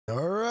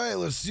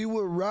let's see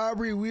what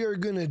robbery we are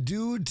gonna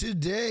do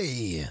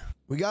today.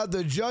 We got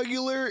the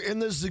jugular and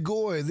the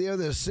Segoy. They have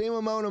the same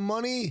amount of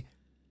money.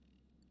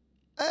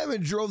 I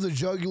haven't drove the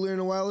jugular in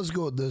a while. Let's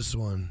go with this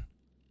one.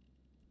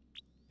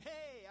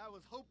 Hey, I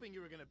was hoping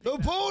you were gonna pick the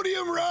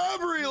podium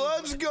robbery.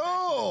 Let's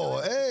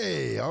go.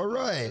 Hey, all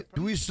right.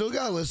 Do we still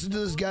gotta listen to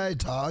this guy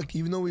talk,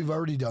 even though we've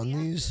already done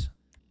these?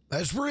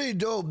 That's pretty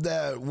dope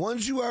that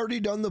once you already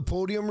done the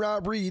podium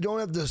robbery, you don't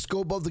have to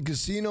scope out the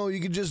casino.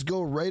 You can just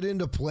go right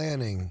into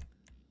planning.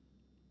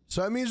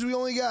 So that means we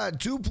only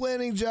got 2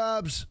 planning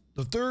jobs.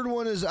 The third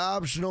one is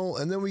optional,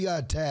 and then we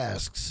got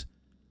tasks.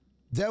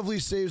 Definitely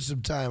save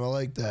some time. I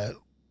like that.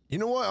 You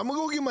know what? I'm going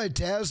to go get my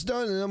tasks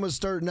done, and I'm going to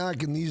start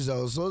knocking these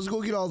out. So let's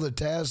go get all the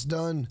tasks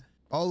done.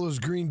 All those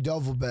green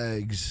duffel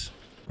bags.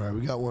 All right,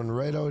 we got one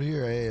right out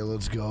here. Hey,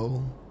 let's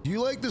go. Do you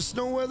like the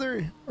snow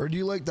weather, or do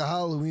you like the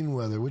Halloween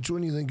weather? Which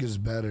one do you think is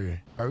better?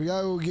 All right, we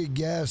got to go get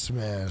gas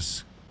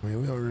masks. I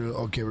mean, we don't really...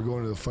 Okay, we're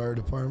going to the fire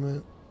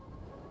department.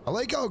 I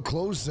like how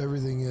close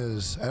everything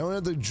is. I don't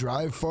have to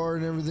drive far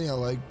and everything. I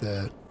like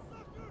that.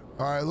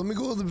 All right, let me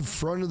go to the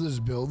front of this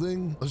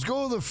building. Let's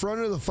go to the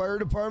front of the fire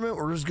department.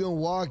 We're just gonna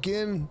walk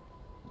in and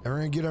we're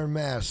gonna get our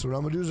masks. So what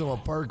I'm gonna do is I'm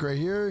gonna park right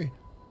here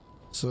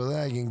so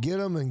that I can get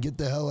them and get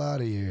the hell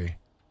out of here.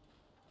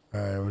 All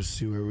right, let's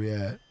see where we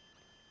at.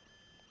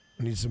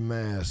 I need some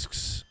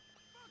masks.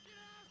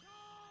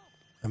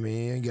 I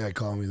mean, you ain't gotta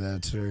call me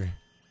that, sir.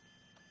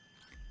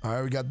 All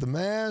right, we got the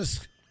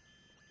mask.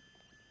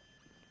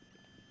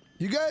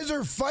 You guys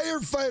are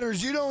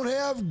firefighters. You don't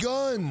have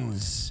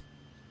guns.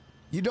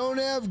 You don't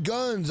have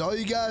guns. All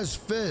you got is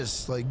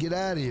fists. Like, get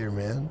out of here,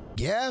 man.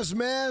 Gas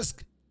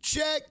mask,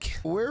 check.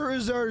 Where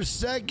is our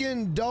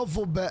second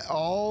duffel bag?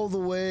 All the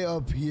way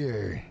up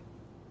here.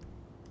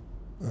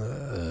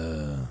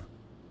 All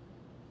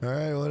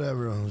right,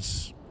 whatever.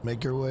 Let's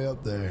make our way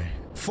up there.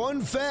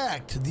 Fun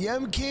fact, the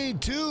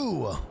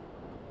MK2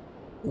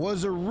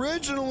 was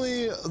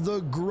originally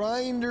the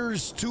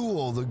grinder's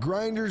tool, the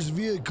grinder's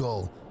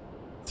vehicle.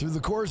 Through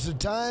the course of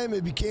time,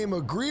 it became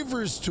a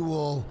griever's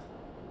tool.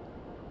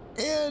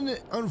 And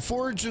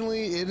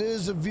unfortunately, it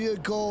is a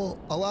vehicle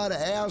a lot of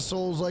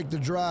assholes like to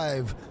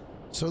drive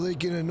so they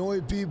can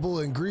annoy people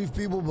and grief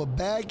people. But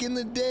back in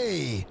the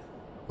day,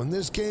 when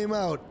this came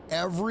out,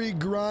 every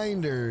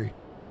grinder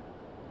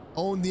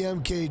owned the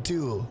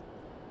MK2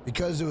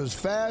 because it was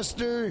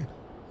faster.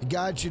 It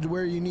got you to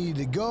where you needed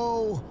to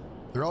go.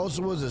 There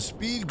also was a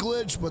speed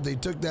glitch, but they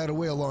took that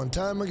away a long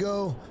time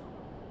ago.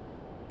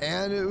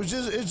 And it's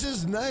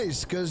just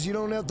nice because you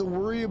don't have to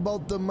worry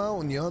about the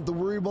mountain. You don't have to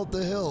worry about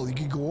the hill. You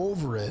can go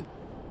over it,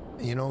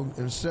 you know,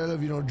 instead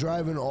of, you know,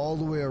 driving all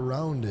the way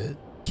around it.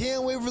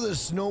 Can't wait for the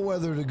snow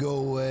weather to go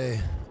away.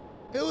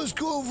 It was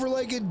cool for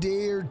like a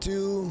day or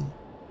two,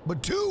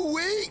 but 2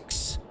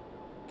 weeks?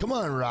 Come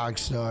on,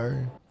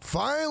 Rockstar.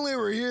 Finally,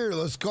 we're here.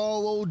 Let's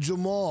call old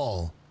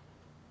Jamal.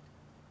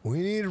 We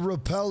need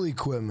rappel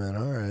equipment.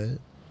 All right.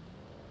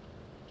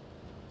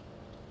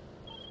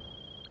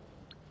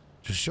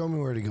 Just show me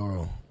where to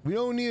go. We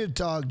don't need to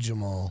talk,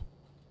 Jamal.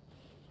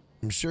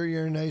 I'm sure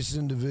you're a nice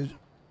individual.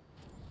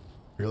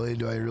 Really?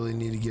 Do I really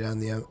need to get on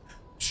the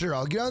Sure,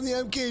 I'll get on the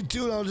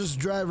MK2 and I'll just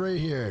drive right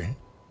here.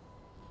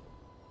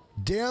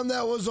 Damn,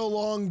 that was a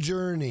long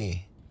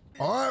journey.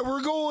 All right,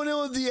 we're going in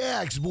with the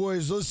axe,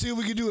 boys. Let's see if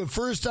we can do it.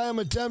 First time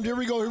attempt. Here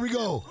we go. Here we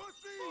go.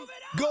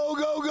 Go,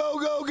 go, go,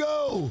 go,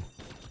 go.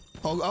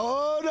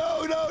 Oh,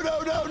 no, no,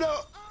 no, no, no.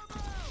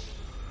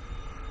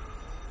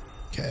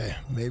 Okay,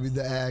 maybe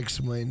the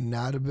axe might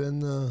not have been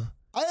the...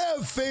 I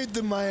have faith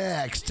in my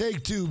axe.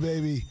 Take 2,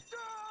 baby.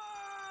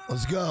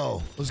 Let's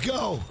go. Let's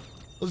go.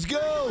 Let's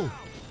go.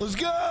 Let's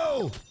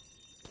go.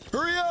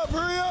 Hurry up,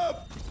 hurry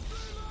up.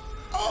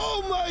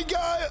 Oh my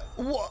God.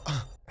 What?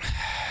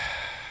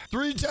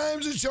 3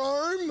 times a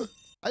charm?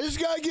 I just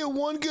gotta get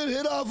 1 good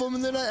hit off him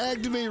and then I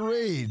activate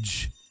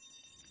rage.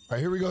 All right,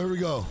 here we go, here we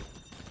go.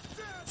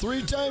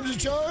 3 times a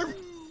charm?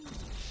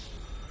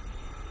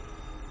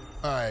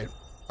 All right.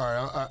 All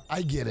right,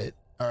 I get it.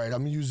 All right,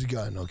 I'm gonna use a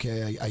gun,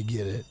 okay? I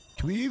get it.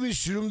 Can we even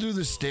shoot him through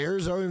the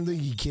stairs? I don't even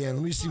think he can.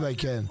 Let me see if I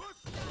can.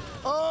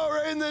 Oh,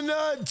 right in the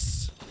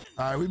nuts.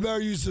 All right, we better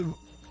use some...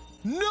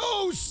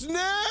 No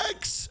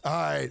snacks! All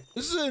right,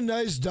 this is a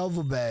nice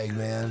duffel bag,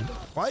 man.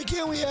 Why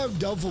can't we have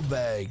duffel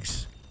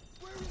bags?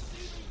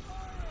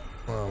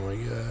 Oh my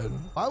God.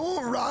 Why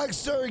won't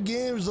Rockstar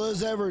Games let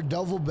us have our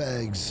duffel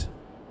bags?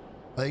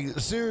 Like,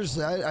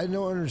 seriously, I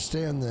don't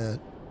understand that.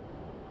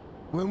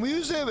 When we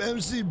used to have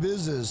MC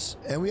Business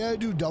and we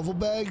had to do duffel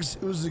bags,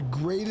 it was the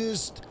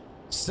greatest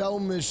sell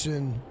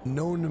mission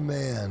known to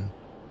man.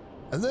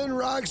 And then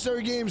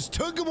Rockstar Games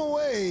took them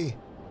away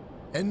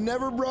and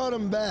never brought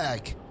them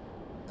back.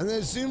 And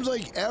then it seems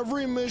like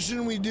every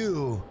mission we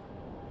do,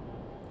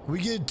 we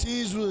get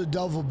teased with a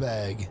duffel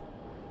bag.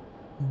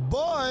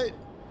 But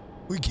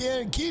we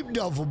can't keep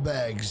duffel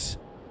bags.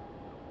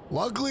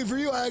 Luckily for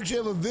you, I actually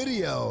have a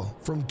video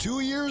from 2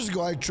 years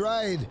ago. I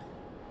tried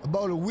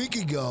about a week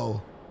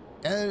ago.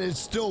 And it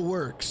still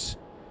works.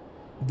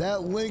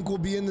 That link will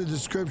be in the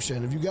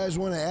description. If you guys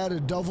want to add a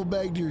duffel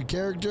bag to your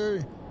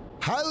character,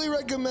 Highly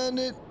recommend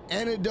it,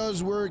 and it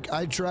does work.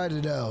 I tried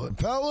it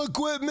out. Rappel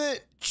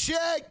equipment,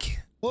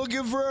 check.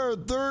 Looking for our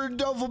third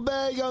duffel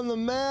bag on the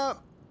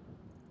map.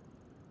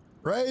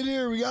 Right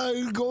here, we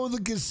gotta go to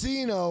the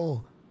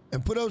casino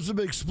and put up some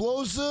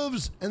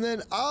explosives, and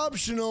then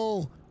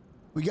optional,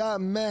 we got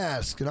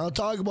mask, and I'll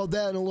talk about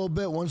that in a little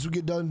bit once we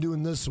get done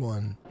doing this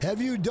one.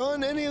 Have you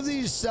done any of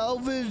these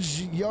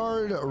salvage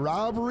yard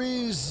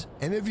robberies?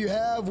 And if you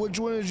have, which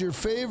one is your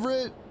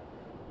favorite?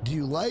 Do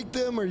you like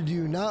them or do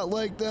you not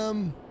like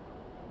them?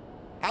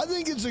 I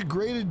think it's a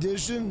great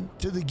addition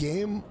to the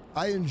game.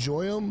 I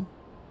enjoy them.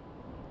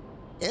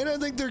 And I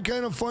think they're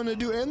kind of fun to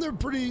do, and they're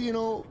pretty, you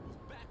know,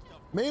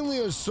 mainly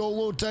a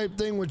solo type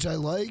thing, which I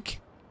like.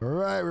 All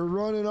right, we're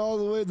running all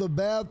the way to the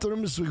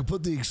bathroom so we can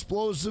put the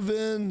explosive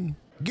in.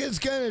 Gets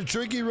kind of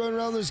tricky running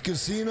around this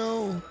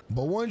casino,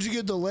 but once you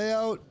get the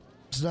layout,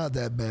 it's not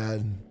that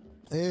bad.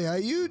 Hey, how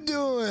you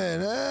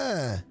doing?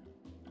 Ah,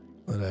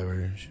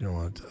 whatever. She don't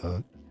want to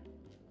talk.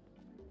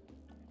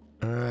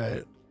 All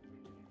right,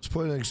 let's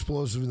put an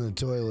explosive in the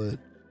toilet.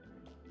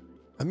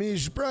 I mean, you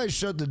should probably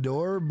shut the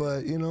door,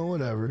 but you know,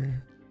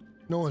 whatever.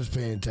 No one's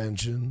paying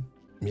attention.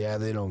 Yeah,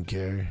 they don't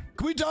care.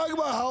 Can we talk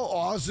about how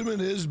awesome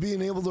it is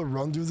being able to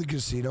run through the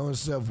casino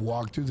instead of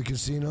walk through the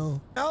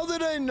casino? Now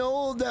that I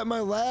know that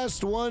my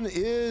last one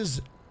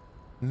is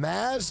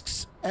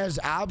masks as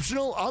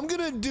optional, I'm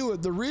gonna do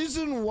it. The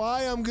reason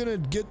why I'm gonna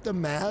get the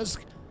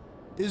mask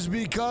is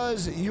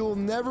because you'll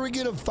never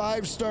get a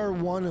 5-star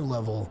wanted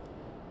level.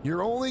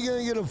 You're only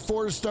gonna get a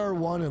 4-star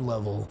wanted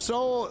level.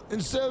 So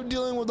instead of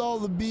dealing with all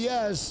the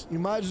BS, you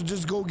might as well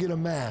just go get a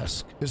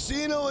mask.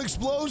 Casino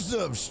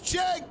explosives,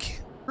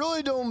 check.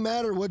 Really don't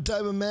matter what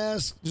type of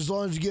mask, just as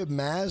long as you get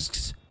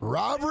masks.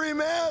 Robbery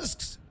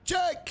masks,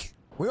 check.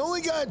 We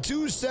only got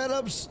 2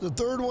 setups. The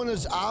third one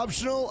is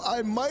optional.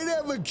 I might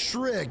have a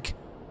trick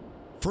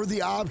for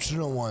the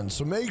optional one,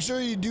 so make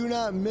sure you do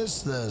not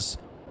miss this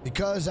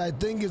because I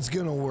think it's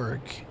gonna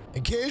work.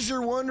 In case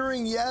you're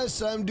wondering,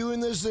 yes, I'm doing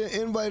this in an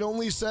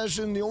invite-only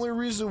session. The only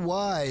reason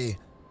why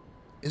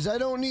is I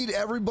don't need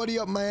everybody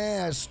up my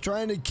ass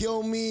trying to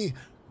kill me,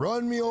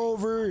 run me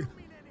over,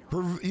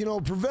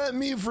 prevent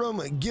me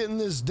from getting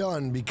this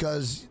done,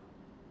 because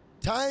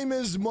time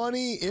is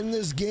money in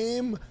this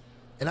game,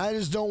 and I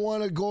just don't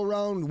want to go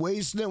around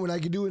wasting it when I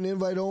can do an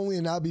invite only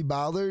and not be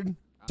bothered.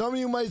 Some of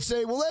you might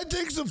say, well, that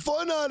takes the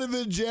fun out of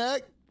it,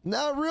 Jack.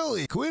 Not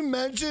really. Can we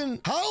mention,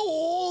 how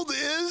old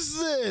is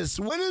this?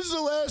 When is the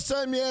last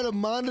time you had a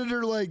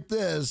monitor like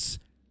this?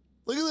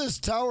 Look at this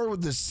tower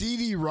with the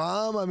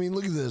CD-ROM. I mean,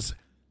 look at this.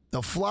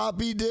 The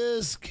floppy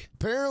disk.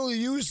 Apparently,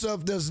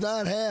 Yusuf does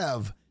not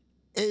have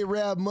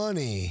Arab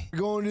money. We're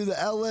going to the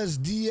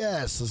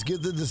LSDS. Let's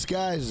get the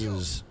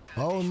disguises.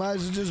 Oh, we might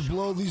as well just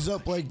blow these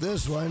up like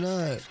this. Why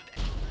not?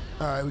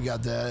 All right, we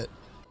got that.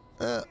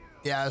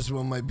 Yeah, this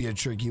one might be a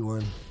tricky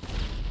one.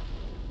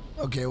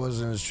 Okay, it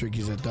wasn't as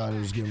tricky as I thought it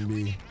was gonna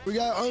be. We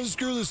got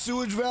unscrew the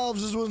sewage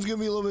valves. This one's gonna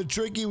be a little bit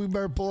tricky. We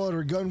better pull out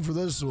our gun for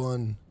this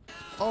one.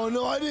 Oh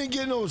no, I didn't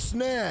get no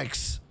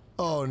snacks.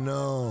 Oh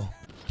no.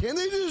 Can't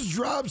they just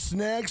drop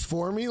snacks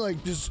for me?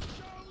 Like, just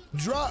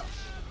drop.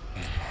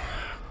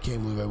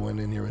 Can't believe I went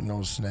in here with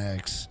no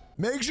snacks.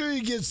 Make sure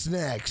you get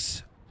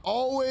snacks.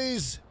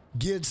 Always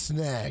get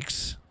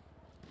snacks.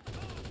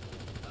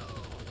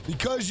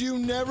 Because you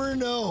never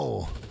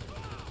know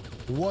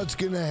what's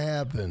gonna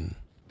happen.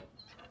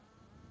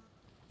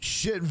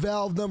 Shit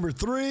valve number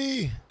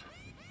 3.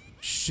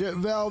 Shit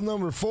valve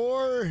number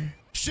 4.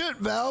 Shit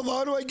valve,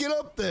 how do I get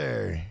up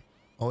there?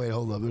 Oh wait,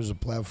 hold up, there's a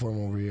platform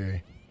over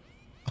here.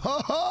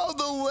 Oh,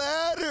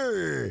 the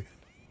ladder!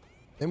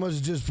 They must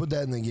have just put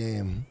that in the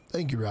game.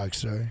 Thank you,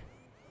 Rockstar.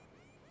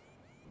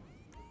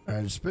 All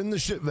right, spin the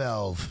shit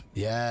valve.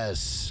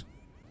 Yes.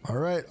 All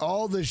right,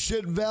 all the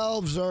shit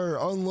valves are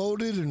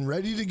unloaded and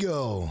ready to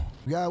go.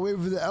 We gotta wait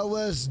for the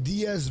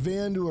LSDS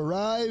van to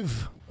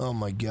arrive. Oh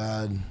my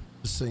God,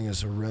 this thing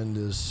is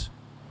horrendous.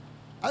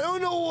 I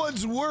don't know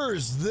what's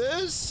worse,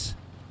 this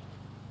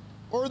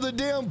or the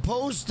damn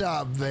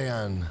post-op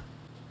van.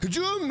 Could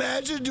you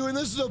imagine doing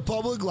this in a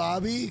public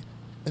lobby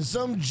and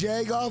some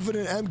jag off in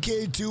an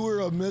MK2 or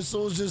a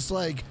missile is just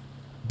like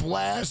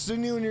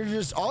blasting you,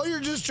 and all you're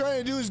just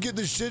trying to do is get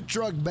the shit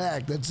truck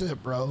back. That's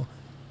it, bro.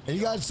 And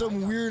you got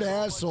some weird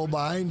asshole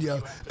behind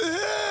you.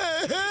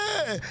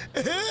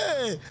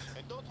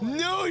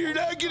 No, you're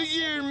not gonna get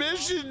your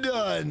mission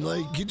done.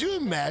 Like, could you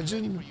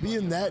imagine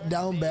being that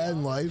down bad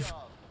in life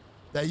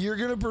that you're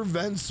gonna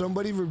prevent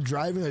somebody from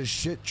driving a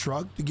shit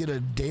truck to get a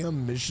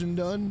damn mission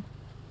done?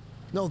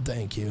 No,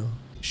 thank you.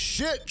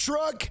 Shit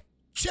truck,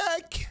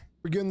 check.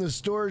 We're getting the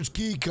storage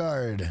key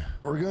card.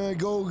 We're gonna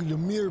go to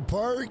Mirror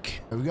Park.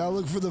 We gotta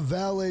look for the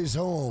valet's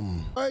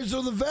home. All right,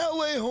 so the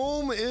valet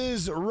home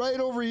is right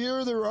over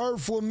here. There are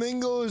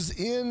flamingos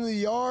in the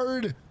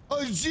yard. A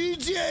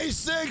GTA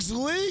 6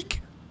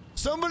 leak?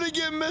 Somebody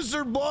get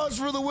Mr. Boss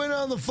for the win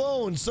on the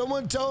phone.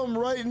 Someone tell him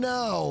right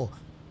now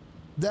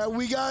that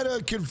we got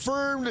a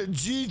confirmed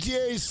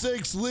GTA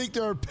 6 leak.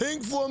 There are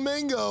pink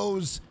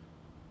flamingos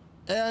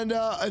and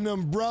an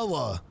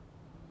umbrella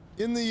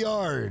in the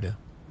yard.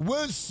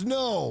 with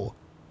snow.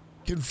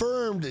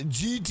 Confirmed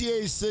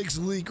GTA 6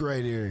 leak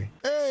right here.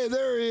 Hey,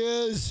 there he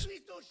is.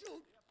 Please don't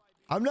shoot.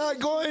 I'm not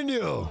going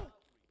to.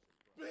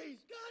 Please,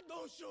 God,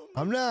 don't shoot me.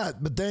 I'm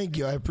not, but thank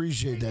you. I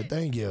appreciate that.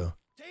 Thank you.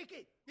 Take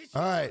it. It's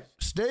All right,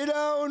 stay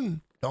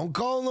down. Don't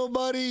call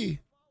nobody.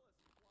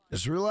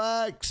 Just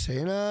relax.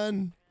 Hang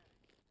on.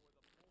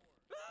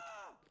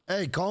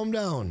 Hey, calm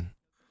down.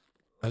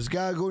 I just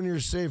gotta go in your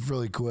safe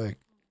really quick.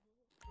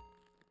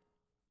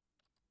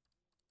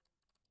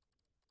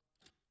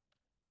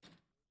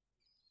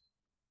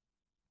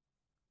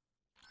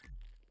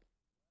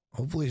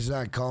 Hopefully he's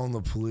not calling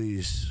the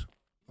police.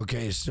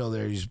 Okay, he's still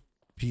there. He's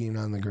peeing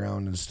on the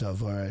ground and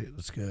stuff. All right,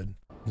 that's good.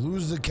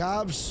 Lose the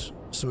cops?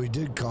 So he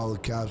did call the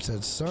cops.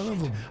 That son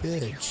of a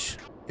bitch.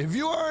 If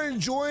you are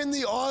enjoying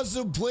the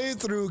awesome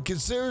playthrough,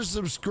 consider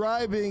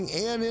subscribing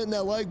and hitting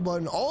that like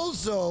button.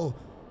 Also,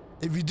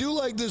 if you do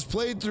like this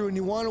playthrough and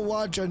you want to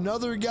watch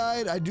another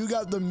guide, I do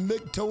got the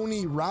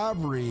McTony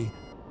robbery.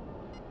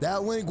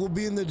 That link will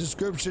be in the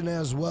description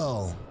as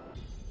well.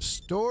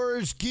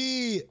 Storage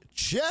key,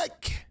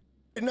 check.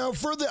 Now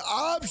for the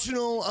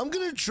optional, I'm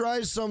going to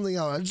try something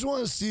out. I just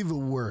want to see if it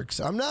works.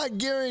 I'm not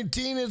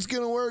guaranteeing it's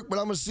going to work, but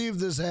I'm going to see if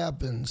this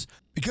happens.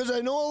 Because I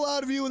know a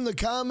lot of you in the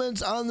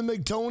comments on the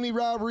McTony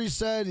robbery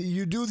said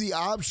you do the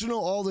optional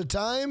all the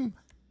time.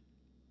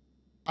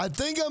 I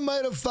think I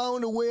might have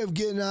found a way of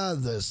getting out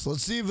of this.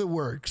 Let's see if it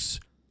works.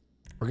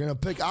 We're going to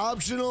pick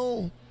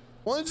optional.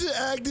 Once it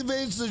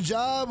activates the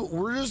job,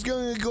 we're just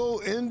going to go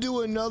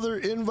into another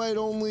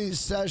invite-only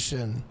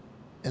session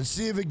and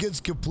see if it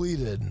gets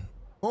completed.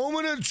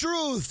 Moment of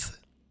truth.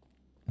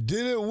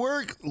 Did it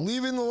work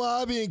leaving the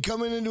lobby and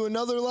coming into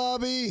another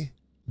lobby?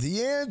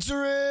 The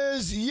answer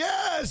is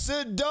yes,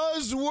 it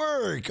does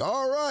work.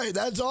 All right,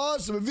 that's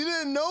awesome. If you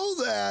didn't know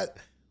that,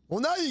 well,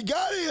 now you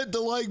got to hit the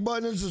like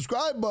button and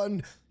subscribe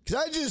button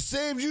because I just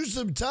saved you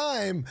some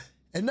time.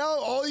 And now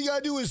all you got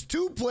to do is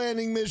 2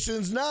 planning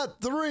missions,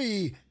 not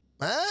 3.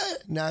 Huh?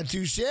 Not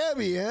too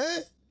shabby,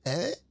 huh?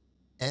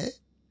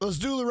 Let's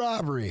do the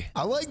robbery.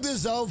 I like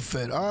this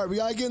outfit. All right, we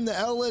gotta get in the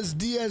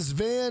LSDS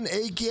van,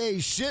 aka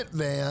shit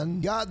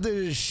van. Got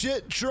the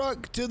shit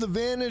truck to the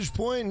vantage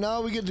point.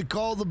 Now we get to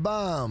call the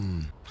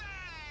bomb.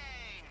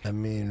 I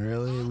mean,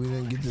 really? We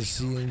didn't get to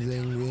see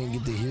anything. We didn't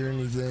get to hear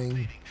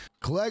anything.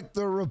 Collect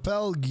the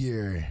rappel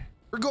gear.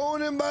 We're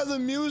going in by the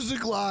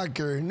music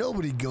locker.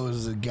 Nobody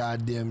goes to the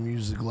goddamn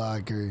music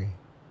locker.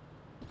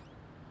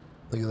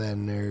 Look at that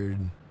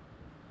nerd.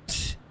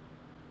 The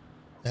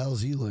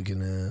hell's he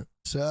looking at?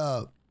 What's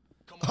up?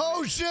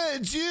 Oh shit,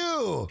 it's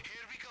you!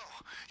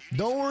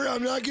 Don't worry,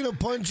 I'm not gonna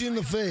punch you in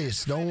the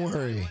face. Don't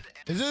worry.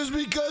 Is this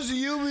because of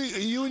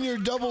you and your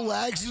double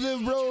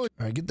laxative, bro?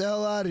 Alright, get the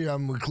hell out of here.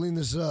 I'm gonna clean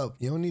this up.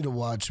 You don't need to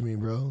watch me,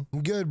 bro.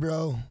 I'm good,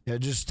 bro. Yeah,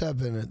 just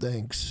step in it,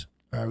 thanks.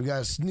 Alright, we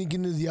gotta sneak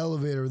into the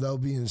elevator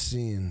without being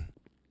seen.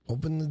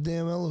 Open the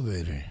damn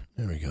elevator.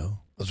 There we go.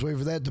 Let's wait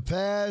for that to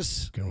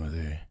pass. Get over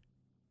there.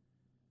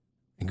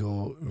 And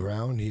go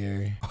around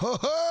here. Ho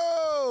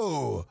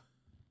ho!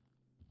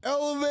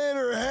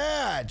 Elevator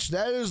hatch,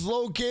 that is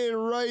located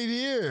right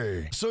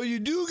here. So you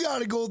do got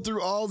to go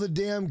through all the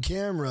damn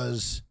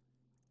cameras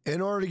in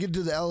order to get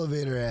to the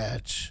elevator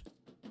hatch.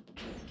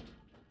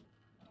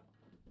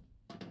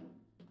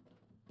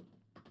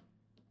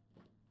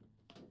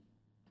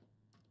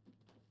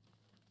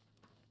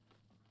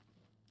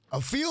 I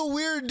feel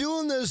weird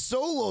doing this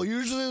solo.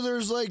 Usually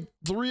there's like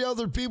 3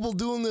 other people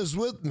doing this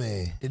with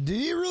me. Did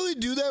he really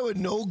do that with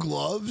no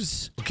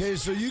gloves? Okay,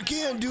 so you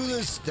can't do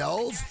this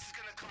stealth.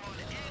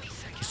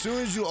 As soon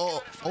as you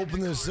open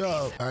this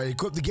up, all right,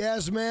 equip the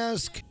gas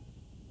mask.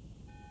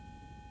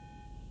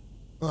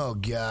 Oh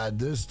God,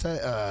 this time.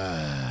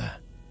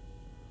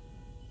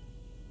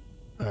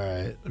 All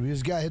right, we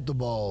just gotta hit the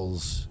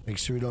balls. Make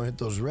sure we don't hit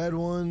those red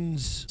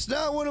ones. It's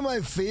not one of my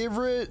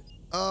favorite,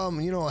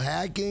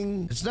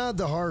 hacking. It's not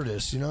the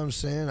hardest, you know what I'm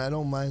saying? I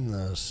don't mind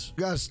this.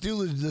 We gotta steal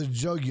the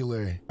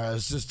jugular. All right,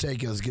 let's just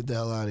take it. Let's get the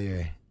hell out of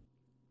here.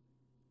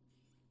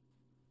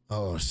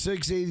 Oh,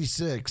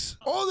 686.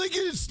 Oh, they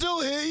can still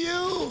hit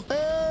you?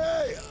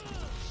 Hey!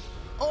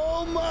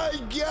 Oh my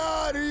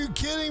God, are you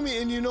kidding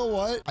me? And you know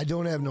what? I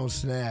don't have no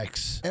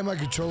snacks. And my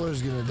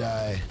controller's gonna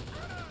die.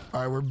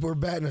 All right, we're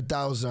batting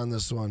 1,000 on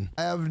this one.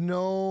 I have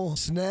no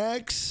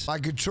snacks. My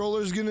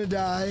controller's gonna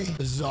die.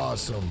 This is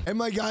awesome. And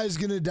my guy's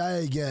gonna die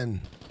again.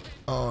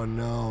 Oh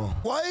no.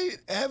 Why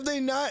have they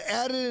not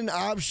added an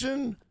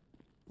option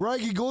where I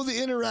could go to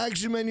the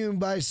interaction menu and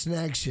buy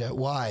snacks yet?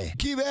 Why?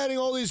 Keep adding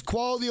all these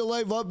quality of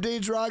life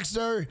updates,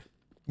 Rockstar.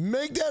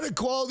 Make that a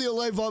quality of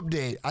life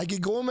update. I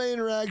could go in my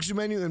interaction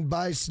menu and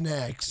buy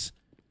snacks.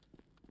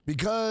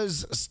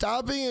 Because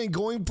stopping and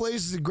going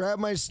places to grab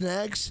my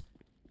snacks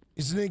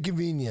is an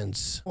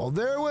inconvenience. Well,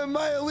 there went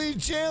my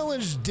elite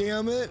challenge,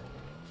 damn it.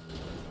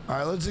 All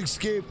right, let's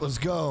escape. Let's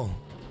go.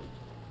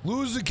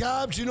 Lose the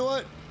cops. You know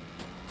what?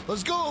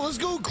 Let's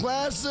go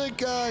classic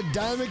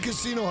Diamond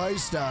Casino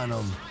heist on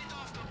them.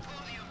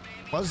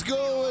 Let's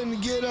go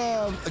and get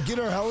our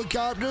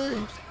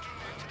helicopter.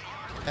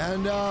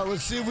 And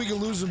let's see if we can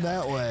lose him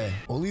that way.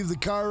 We'll leave the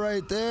car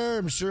right there.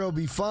 I'm sure he'll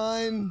be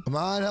fine. Come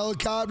on,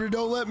 helicopter,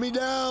 don't let me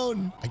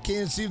down. I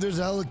can't see if there's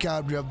a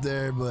helicopter up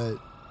there, but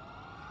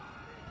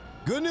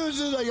good news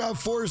is I got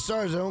 4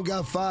 stars. I don't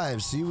got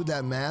 5. See with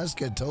that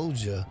mask? I told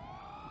you.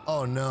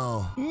 Oh,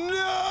 no.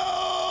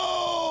 No!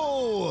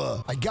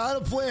 I got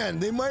a plan.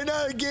 They might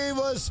not have gave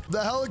us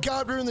the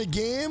helicopter in the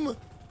game,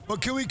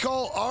 but can we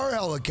call our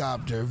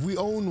helicopter if we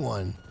own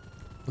one?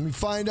 Let me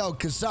find out.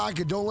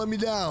 Kosatka, don't let me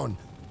down.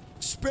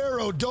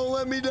 Sparrow, don't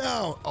let me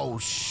down. Oh,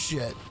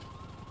 shit.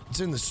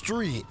 It's in the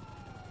street.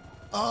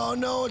 Oh,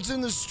 no, it's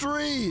in the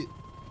street.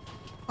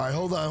 All right,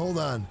 hold on, hold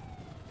on.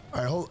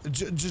 All right,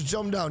 just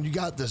jump down. You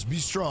got this. Be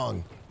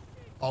strong.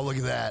 Oh, look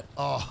at that.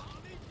 Oh,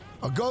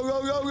 go,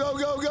 go, go, go,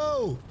 go,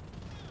 go.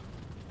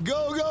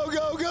 Go, go,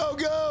 go, go,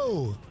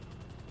 go.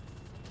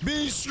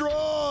 Be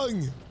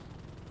strong.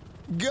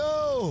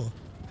 Go.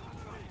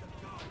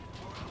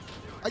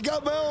 I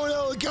got my own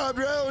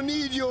helicopter. I don't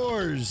need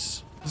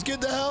yours. Let's get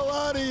the hell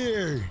out of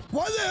here.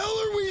 Why the hell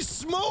are we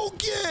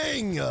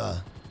smoking?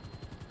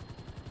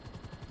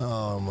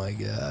 Oh my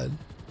God.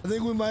 I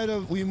think we might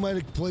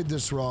have played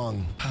this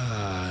wrong. All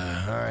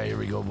right, here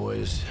we go,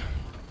 boys.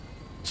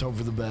 Let's hope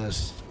for the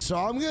best. So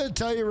I'm gonna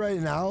tell you right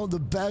now, the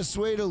best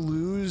way to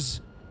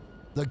lose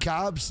the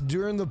cops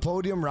during the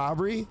podium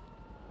robbery,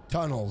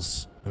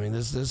 tunnels. I mean,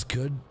 this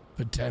could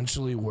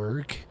potentially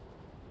work.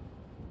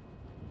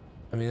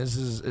 I mean,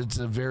 it's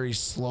a very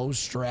slow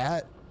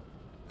strat,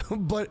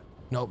 but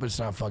nope, it's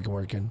not fucking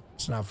working.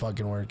 It's not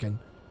fucking working.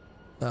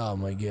 Oh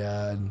my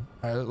God.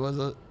 All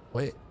right,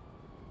 wait.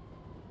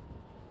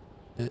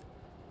 I'm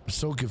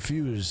so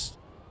confused.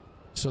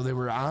 So they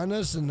were on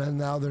us and then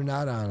now they're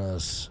not on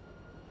us.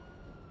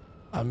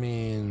 I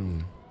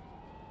mean,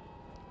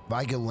 if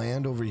I could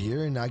land over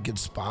here and not get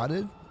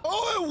spotted.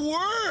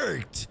 Oh, it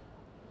worked.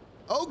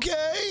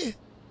 Okay.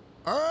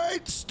 All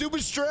right,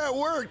 stupid strat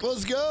worked.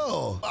 Let's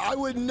go. I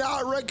would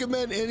not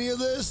recommend any of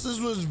this. This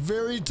was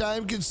very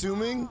time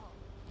consuming.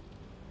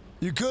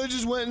 You could have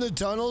just went in the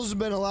tunnels and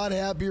been a lot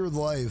happier with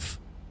life.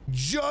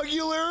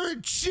 Jugular,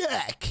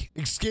 check.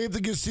 Escape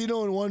the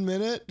casino in 1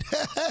 minute.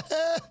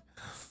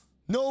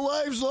 No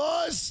lives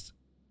lost.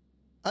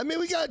 I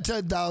mean, we got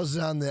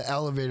 10,000 on the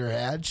elevator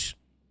hatch.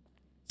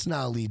 It's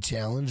not a lead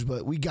challenge,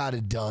 but we got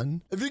it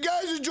done. If you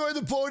guys enjoyed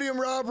the podium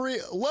robbery,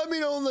 let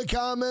me know in the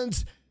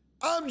comments.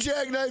 I'm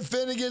Jackknife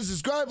Finnegan.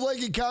 Subscribe, like,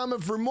 and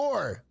comment for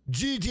more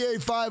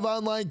GTA 5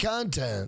 online content.